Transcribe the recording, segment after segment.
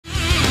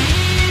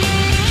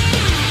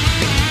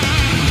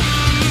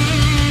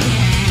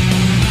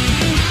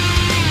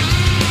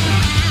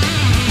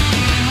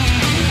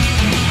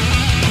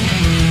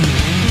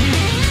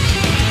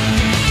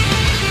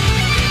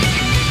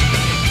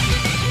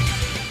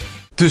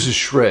This is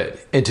Shred,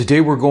 and today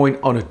we're going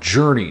on a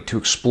journey to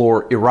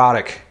explore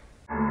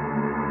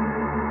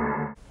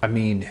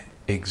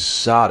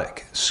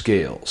exotic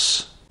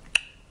scales.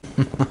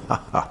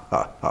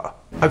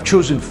 I've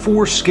chosen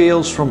 4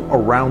 scales from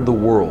around the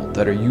world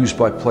that are used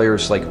by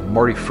players like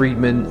Marty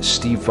Friedman,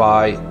 Steve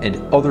Vai, and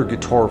other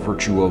guitar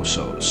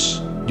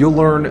virtuosos. You'll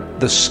learn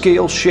the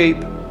scale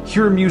shape,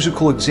 hear a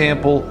musical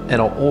example, and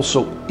I'll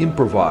also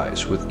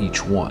improvise with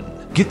each one.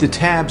 Get the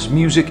tabs,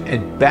 music,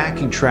 and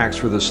backing tracks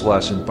for this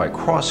lesson by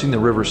crossing the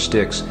river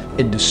Styx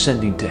and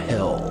descending to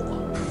hell.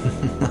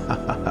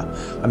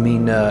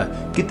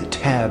 Get the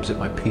tabs at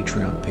my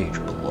Patreon page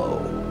below.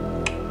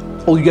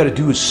 All you gotta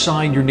do is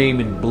sign your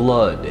name in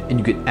blood and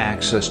you get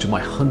access to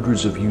my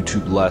hundreds of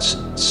YouTube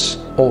lessons.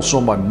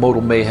 Also my Modal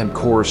Mayhem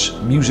course,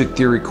 music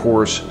theory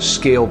course,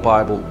 scale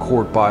Bible,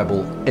 chord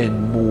Bible,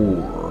 and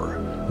more.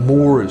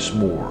 More is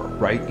more,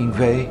 right,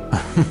 Yngve?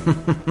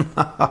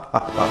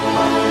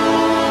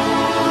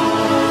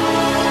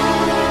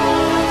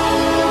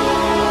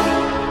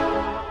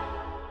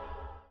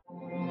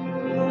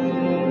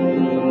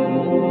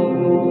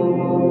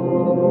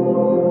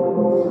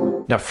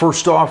 Now,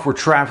 first off, we're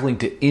traveling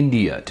to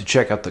India to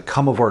check out the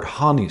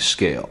Khamavardhani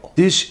scale.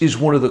 This is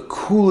one of the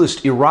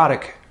coolest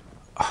exotic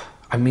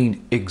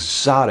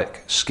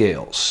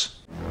scales.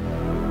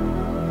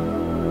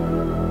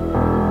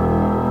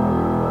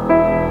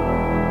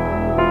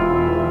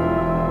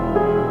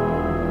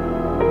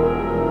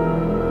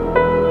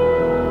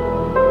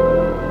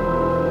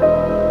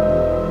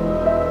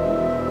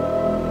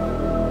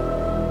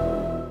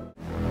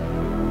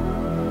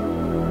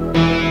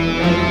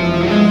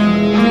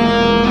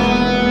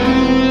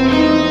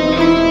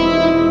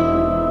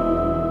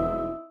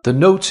 The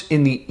notes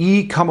in the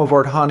E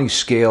Khamavardhani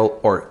scale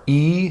are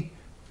E,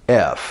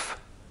 F,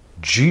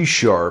 G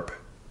sharp,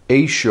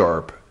 A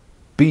sharp,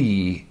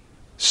 B,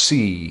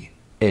 C,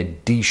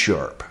 and D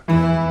sharp.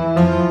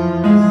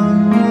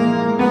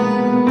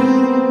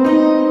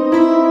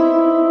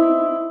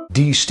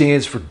 D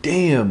stands for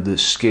damn,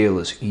 this scale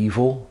is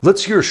evil.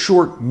 Let's hear a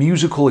short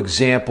musical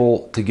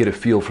example to get a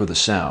feel for the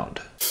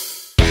sound.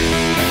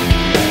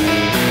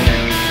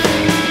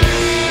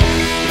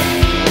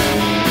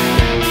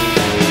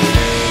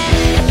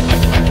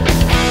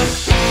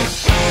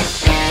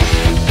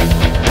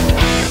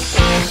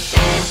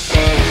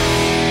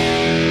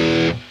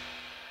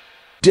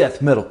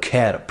 Death Metal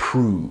Cat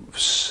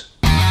approves.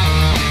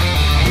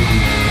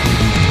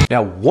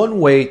 Now, one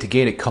way to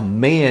gain a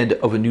command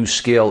of a new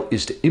scale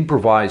is to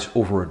improvise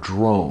over a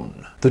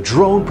drone. The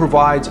drone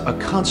provides a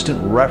constant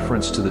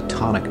reference to the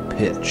tonic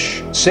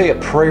pitch. Say a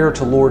prayer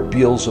to Lord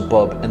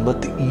Beelzebub and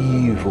let the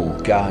evil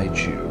guide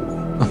you.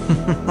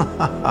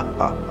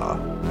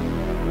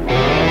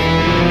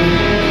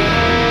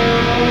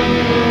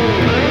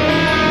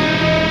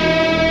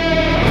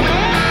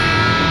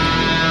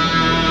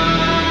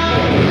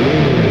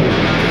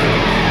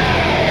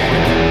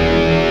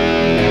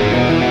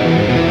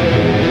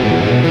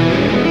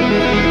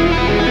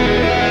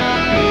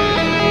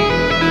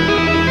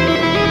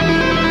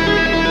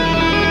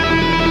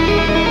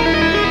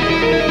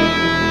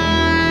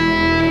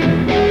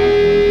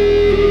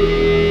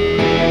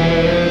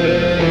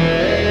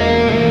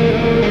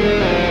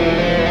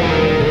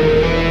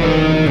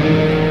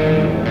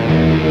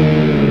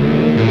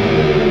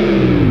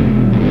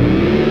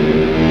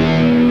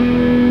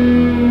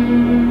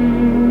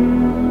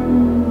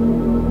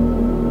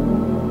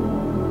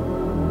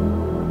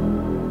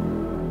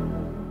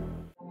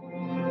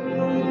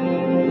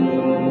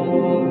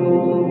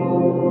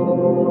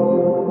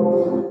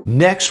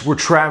 Next, we're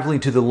traveling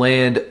to the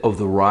land of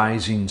the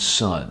rising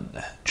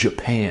sun,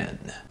 Japan.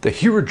 The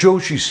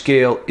Hirajoshi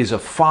scale is a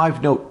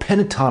 5-note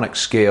pentatonic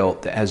scale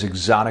that has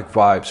exotic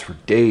vibes for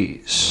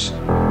days.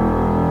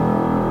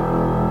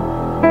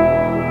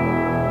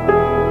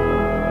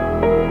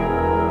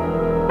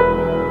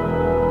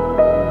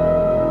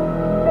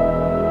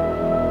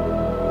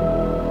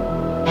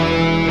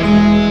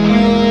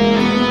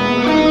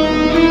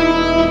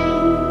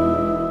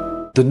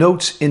 The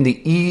notes in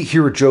the E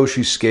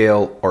Hirajoshi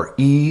scale are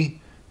E,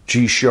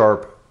 G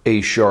sharp,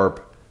 A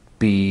sharp,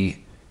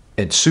 B,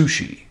 and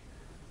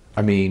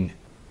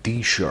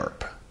D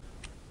sharp.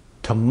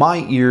 To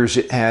my ears,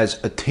 it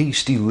has a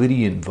tasty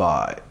Lydian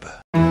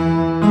vibe.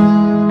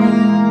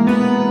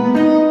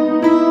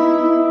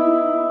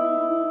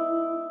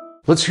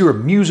 Let's hear a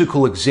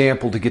musical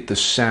example to get the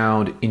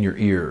sound in your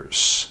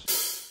ears.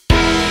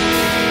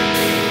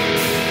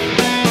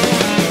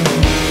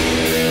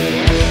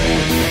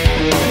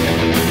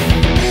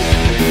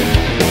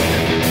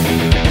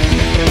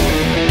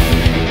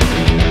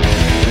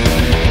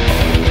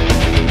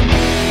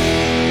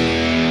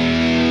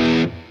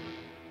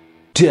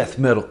 Death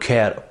Metal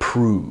Cat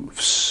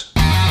approves.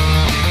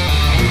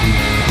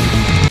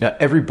 Now,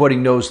 everybody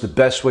knows the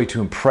best way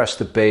to impress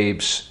the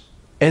babes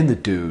and the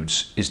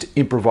dudes is to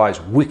improvise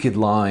wicked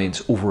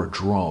lines over a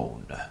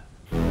drone.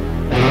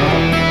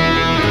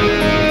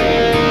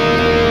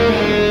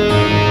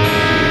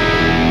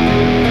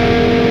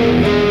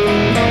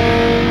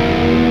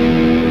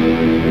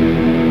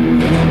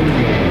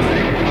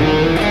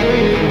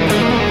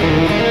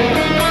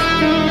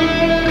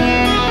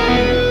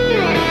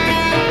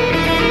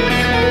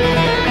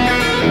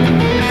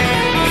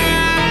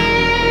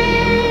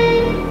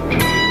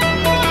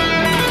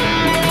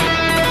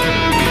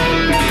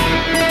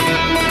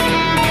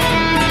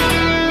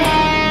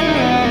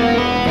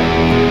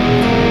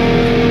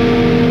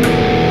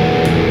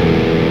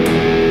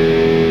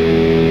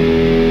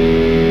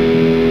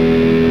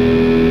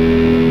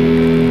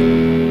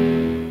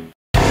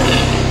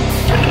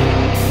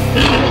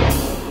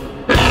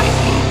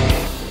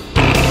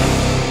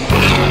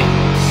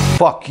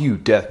 Fuck you,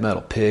 death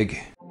metal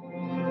pig.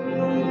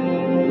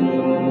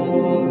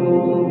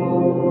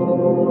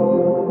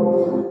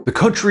 The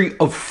country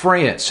of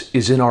France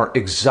is in our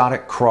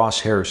exotic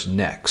crosshairs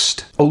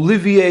next.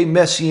 Olivier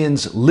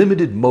Messiaen's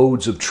limited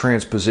modes of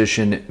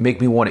transposition make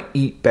me want to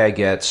eat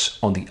baguettes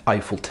on the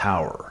Eiffel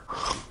Tower.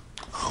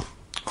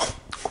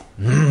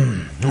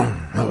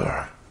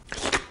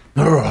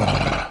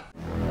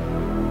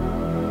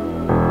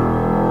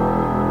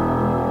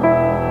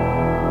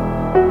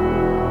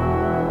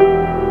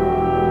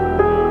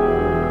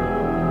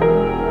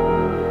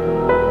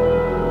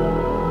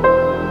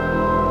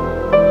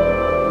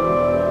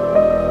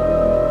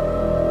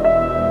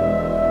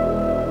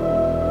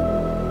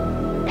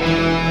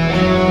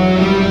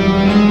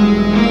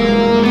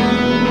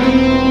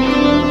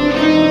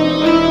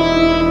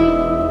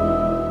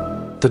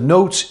 The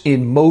notes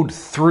in mode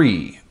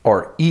 3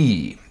 are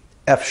E,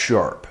 F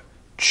sharp,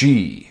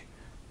 G,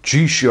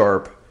 G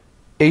sharp,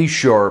 A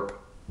sharp,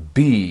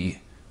 B,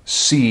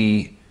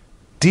 C,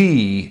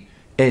 D,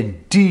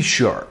 and D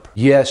sharp.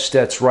 Yes,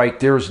 that's right,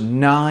 there's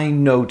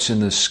 9 notes in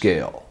this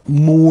scale.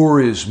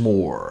 More is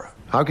more.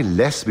 How can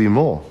less be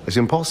more? It's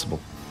impossible.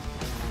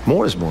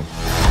 More is more.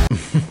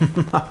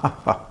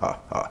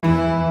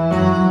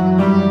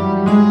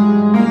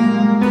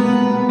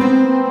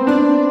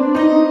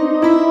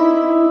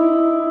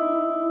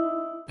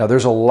 Now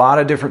there's a lot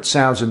of different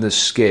sounds in this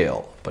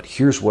scale, but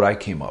here's what I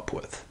came up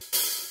with.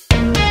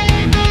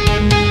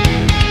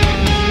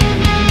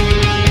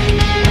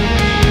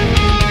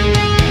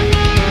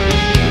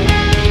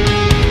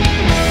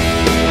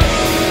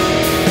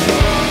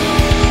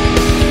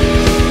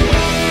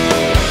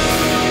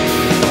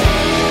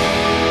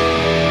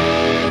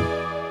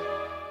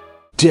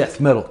 Death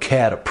Metal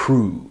Cat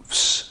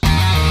approves.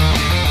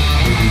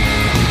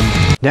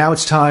 Now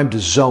it's time to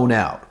zone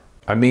out.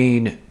 I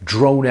mean,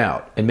 drone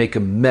out and make a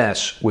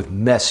mess with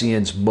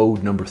Messiaen's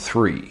mode number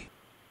 3.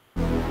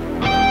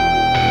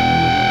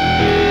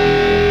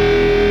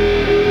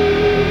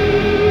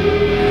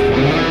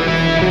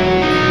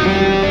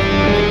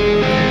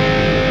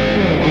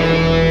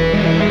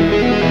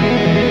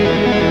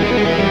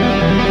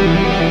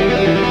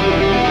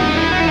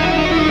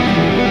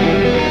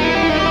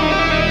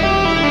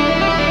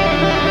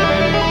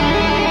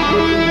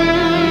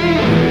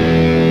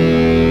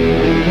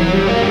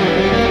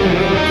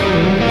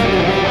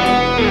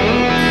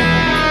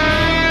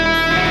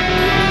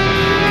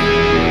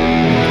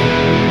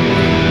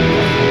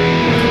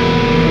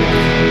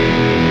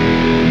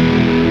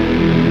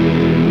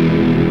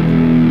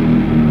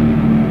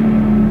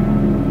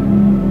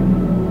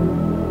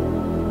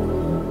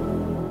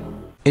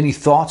 Any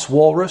thoughts,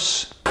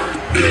 Walrus? I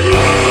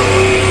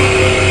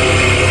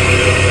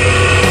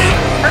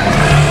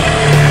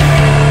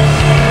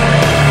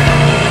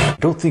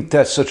don't think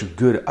that's such a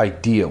good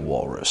idea,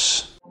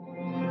 Walrus.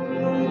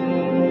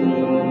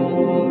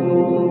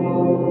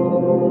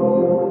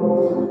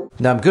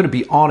 Now, I'm going to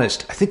be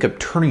honest, I think I'm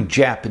turning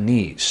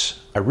Japanese.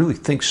 I really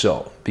think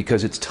so,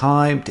 because it's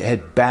time to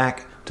head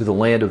back to the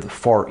land of the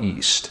Far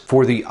East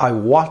for the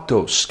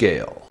IWATO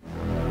scale.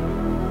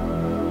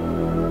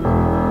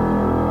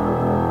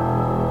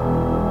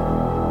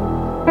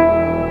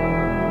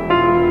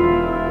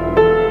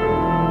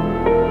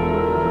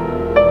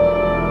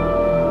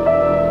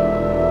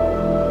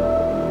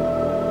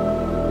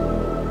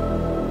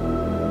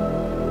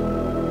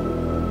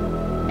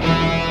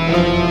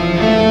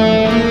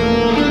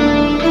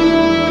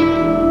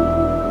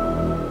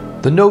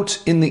 The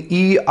notes in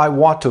the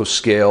IWATO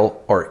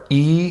scale are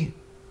E,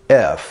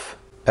 F,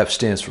 F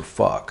stands for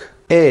fuck,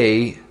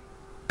 A,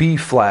 B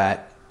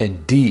flat,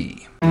 and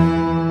D.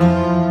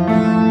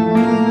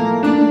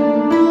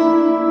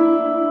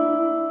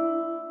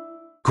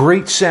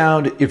 Great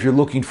sound if you're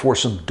looking for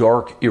some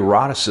dark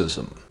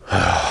eroticism.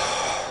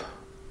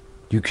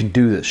 You can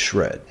do this,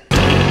 Shred.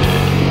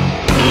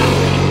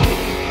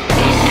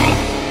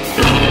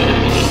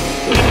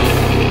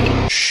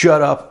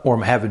 Shut up or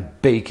I'm having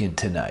bacon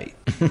tonight.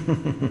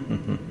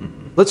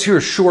 Let's hear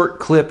a short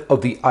clip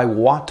of the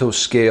IWATO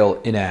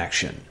scale in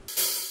action.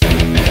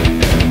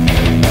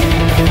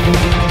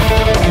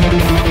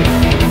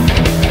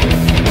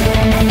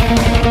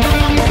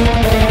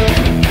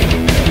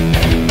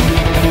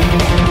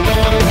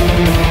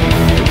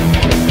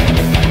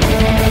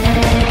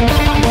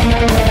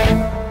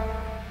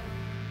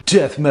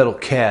 Death Metal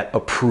Cat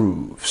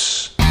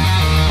approves.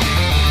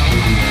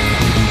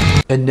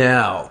 And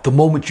now, the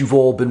moment you've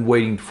all been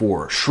waiting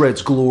for,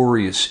 Shred's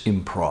glorious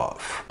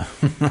improv.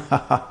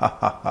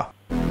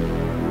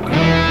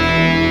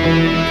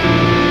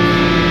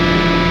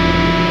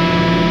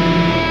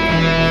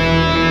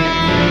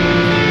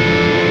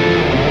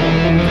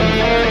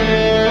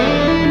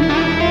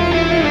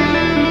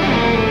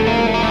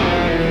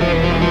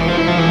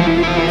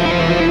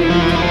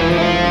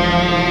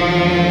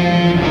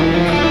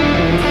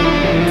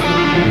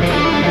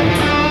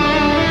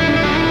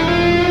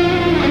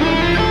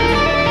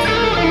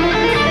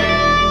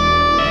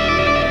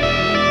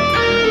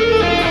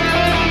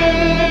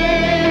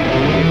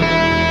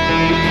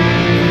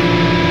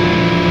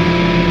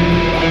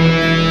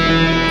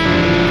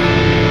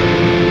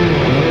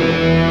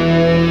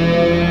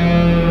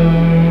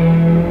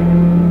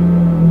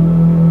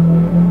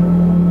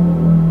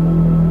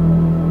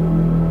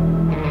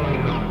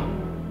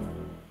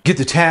 Get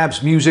the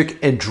tabs, music,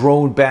 and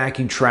drone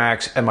backing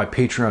tracks at my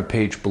Patreon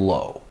page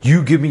below.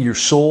 You give me your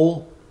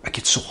soul, I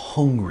get so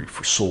hungry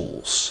for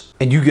souls.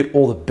 And you get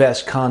all the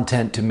best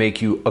content to make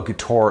you a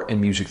guitar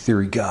and music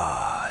theory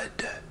god.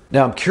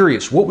 Now I'm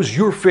curious, what was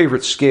your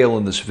favorite scale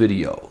in this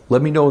video?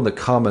 Let me know in the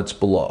comments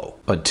below.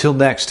 Until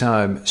next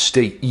time,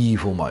 stay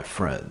evil, my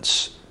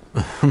friends.